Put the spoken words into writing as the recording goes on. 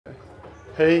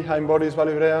Hey, I'm Boris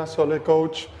Valibrea, Sole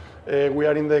coach. We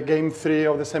are in the game 3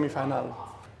 of the semi-final.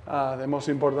 The most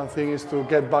important thing is to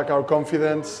get back our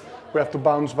confidence. We have to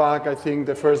bounce back. I think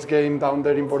the first game down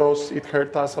there in BORÅS, it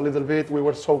hurt us a little bit. We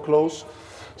were so close.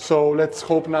 So let's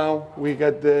hope now we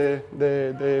get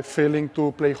the feeling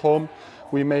to play home.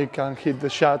 We make and hit the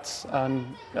shots,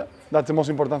 and that's the most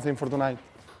important thing for tonight.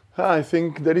 I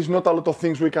think there is not a lot of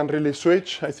things we can really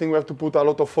switch. I think we have to put a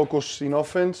lot of focus in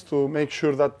offense to make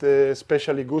sure that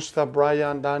especially Gustav,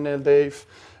 Brian, Daniel, Dave,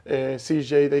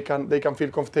 CJ, they can feel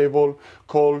comfortable,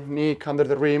 Cole, Nick under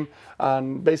the rim,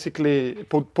 and basically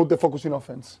put the focus in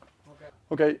offense.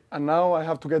 Okay, and now I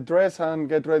have to get dressed and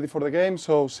get ready for the game,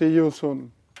 so see you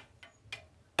soon.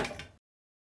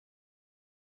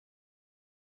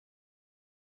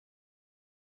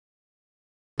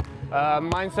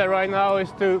 Mindset right now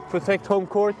is to protect home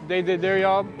court. They did their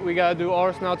job. We gotta do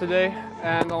ours now today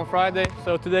and on Friday.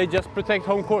 So today, just protect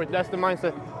home court. That's the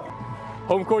mindset.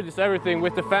 Home court is everything.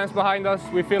 With the fans behind us,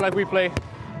 we feel like we play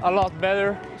a lot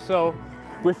better. So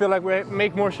we feel like we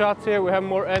make more shots here. We have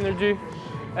more energy.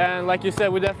 And like you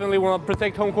said, we definitely want to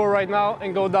protect home court right now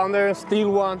and go down there and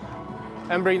steal one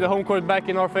and bring the home court back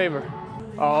in our favor.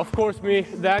 Of course, me,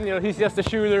 Daniel, he's just a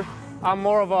shooter. I'm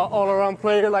more of an all-around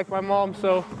player like my mom,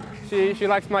 so she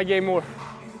likes my game more.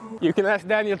 You can ask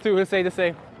Daniel too, he'll say the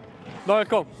same. Daniel,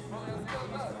 come.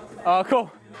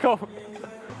 Come.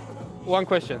 One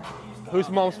question. Who's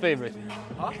mom's favorite?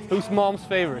 Huh? Who's mom's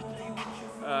favorite?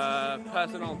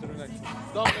 Pass it on to the next one.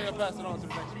 Don't pass it on to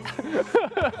the next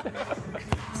one.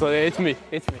 So it's me.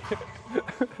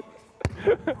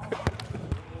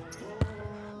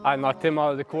 I knocked him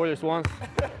out of the quarters once.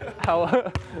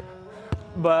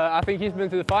 But I think he's been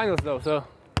to the finals though, so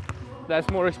that's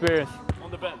more experience. On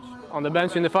the bench? On the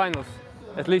bench in the finals.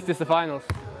 At least it's the finals.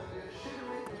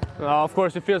 Of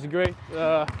course it feels great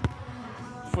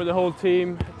for the whole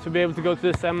team to be able to go to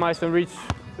the semis and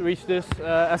reach this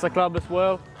as a club as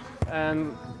well.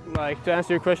 And like to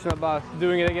answer your question about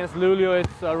doing it against Luleå,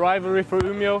 it's a rivalry for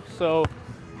UMEÅ, so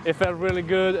it felt really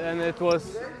good and it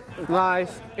was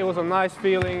nice. It was a nice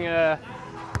feeling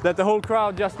that the whole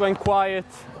crowd just went quiet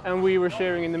and we were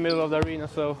cheering in the middle of the arena,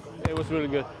 so it was really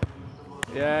good.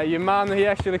 Yeah, Yman, he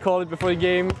actually called it before the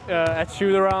game at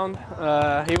shoot-around.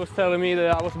 He was telling me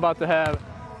that I was about to have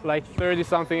like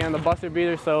 30-something and a buzzer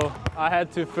beater, so I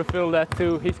had to fulfill that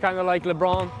too. He's kind of like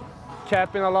LeBron,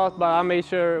 capping a lot, but I made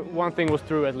sure one thing was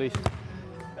true at least.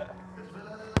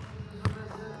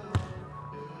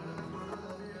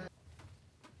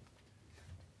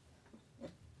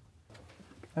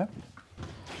 Yeah.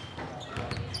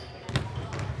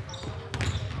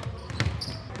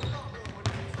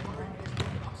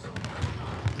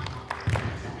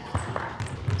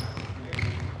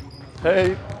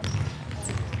 Hey.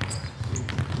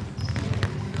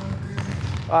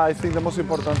 I think the most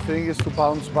important thing is to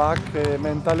bounce back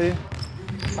mentally.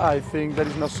 I think there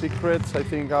is no secrets. I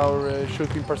think our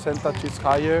shooting percentage is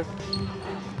higher.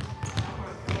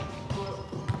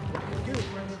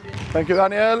 Thank you,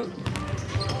 Daniel.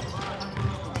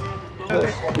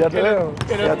 Ya te veo.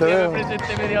 Ya te veo. Ya te veo,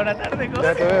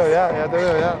 ya te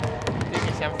veo, ya. Y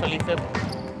que sean felices.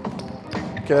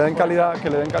 Que le den calidad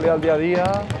al día a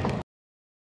día.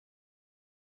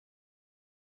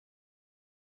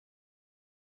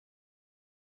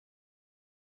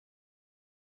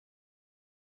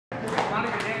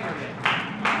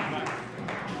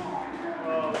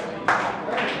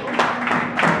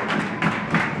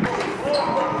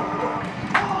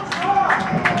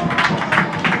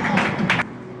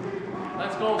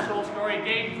 Let's go, Solestory.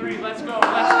 Game 3. Let's go.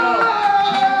 Let's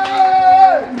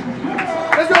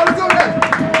go. Let's go, guys.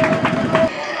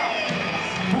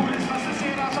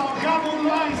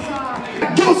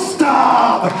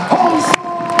 Gustav!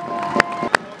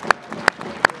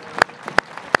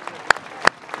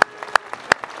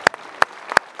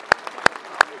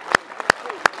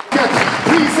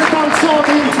 Priset alltså,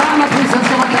 det interna priset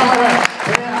ska man kalla det.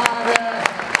 Det är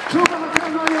klubben och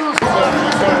kunderna.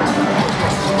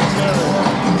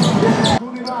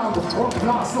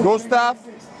 Gustav,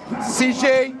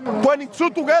 CJ, 22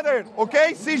 together,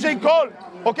 okay? CJ Cole,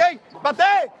 okay? But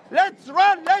hey, let's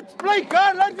run, let's play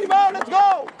hard, let's be out, let's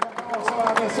go!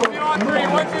 3,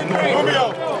 1, 2, 3.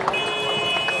 UMEÅ.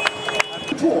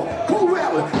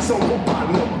 Coel som hoppar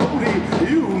mot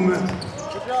podium.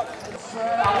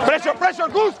 Pressure,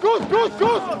 Goose!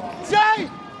 CJ!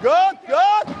 Good!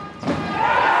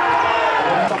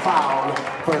 Foul.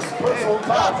 First personal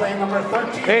foul, playing number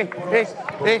 13. Hey,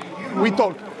 we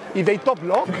talk. If they top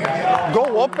lock,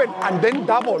 go open and then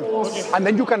double, and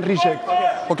then you can reject.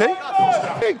 Okay?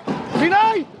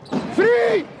 Deny!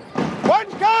 3! One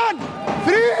can!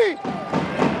 3!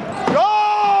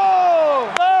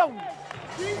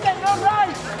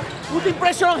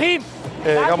 Pressure on him.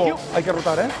 Gabo, hay que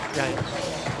rotar, ¿eh?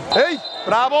 ¡Ey!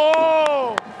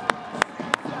 ¡Bravo!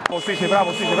 Sí,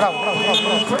 bravo.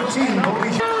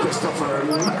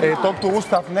 Talk to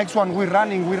Gustav. Next one, we're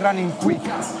running quick.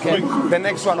 Okay. The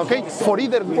next one, okay? For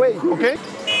either way, okay?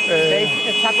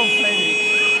 Está con Frederick.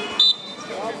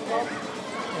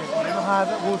 Ponemos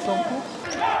a Wilson.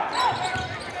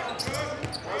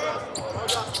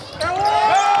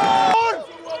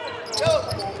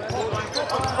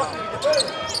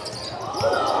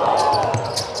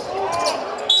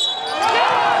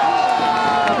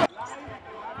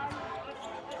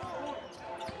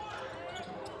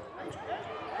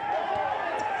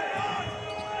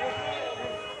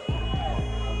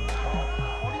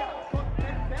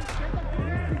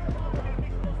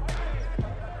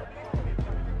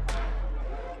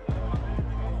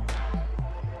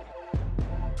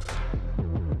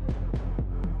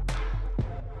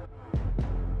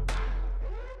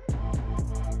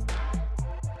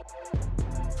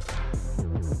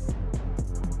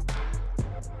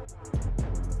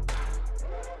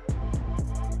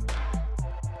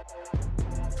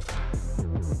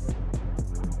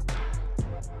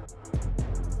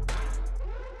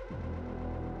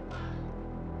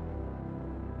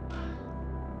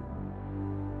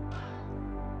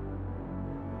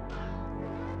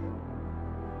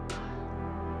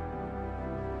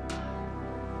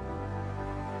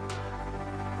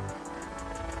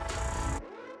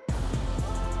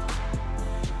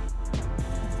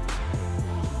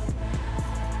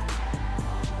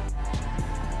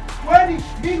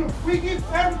 Minutes, we give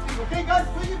everything, okay guys?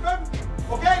 We give everything.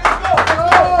 Okay, let's go!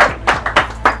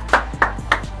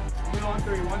 We're on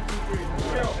 3, 1, 2, 3.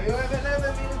 11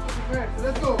 minutes to prepare, so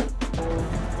let's go.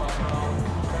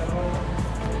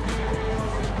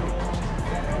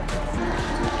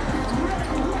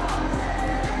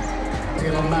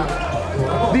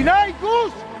 Deny,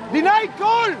 Goose! Deny,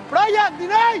 goal! Brian,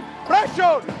 deny!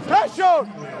 Pressure!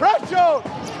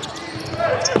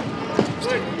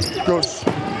 Goose.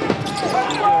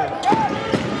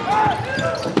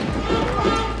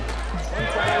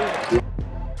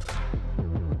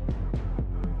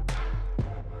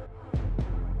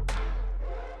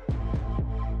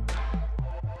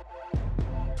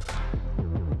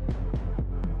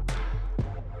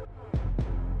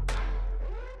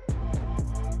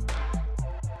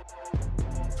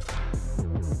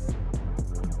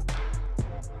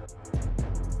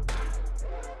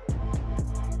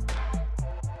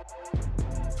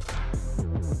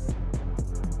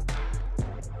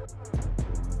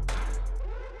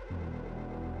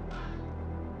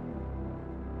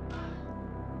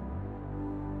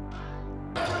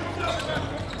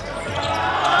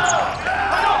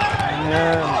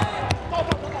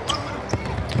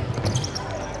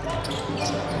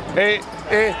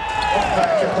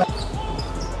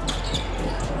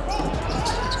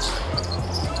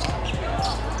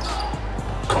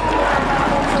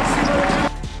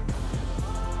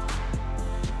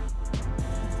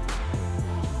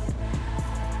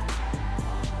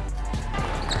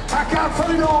 Tackar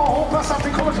för idag. Hoppas att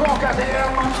vi kommer tillbaka. Det är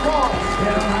en match kvar i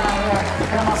den här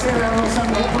hemmaserien. Och sen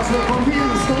hoppas vi på en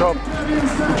vinst.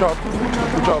 Good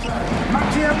job.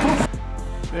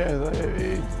 Yeah,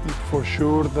 for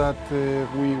sure that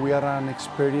we are an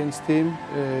experienced team.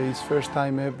 It's first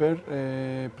time ever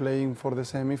playing for the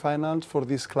semi-finals for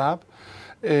this club,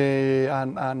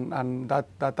 and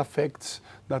that affects.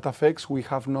 We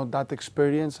have not that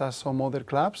experience as some other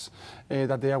clubs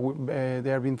that they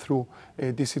have been through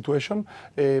this situation.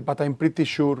 But I'm pretty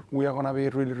sure we are going to be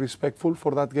really respectful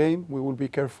for that game. We will be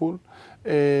careful,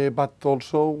 but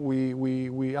also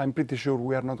I'm pretty sure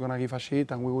we are not going to give a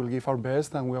shit, and we will give our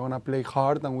best, and we are going to play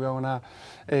hard, and we are going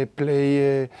to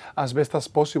play as best as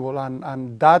possible,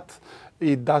 and that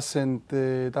it doesn't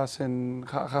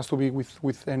has to be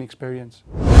with any experience.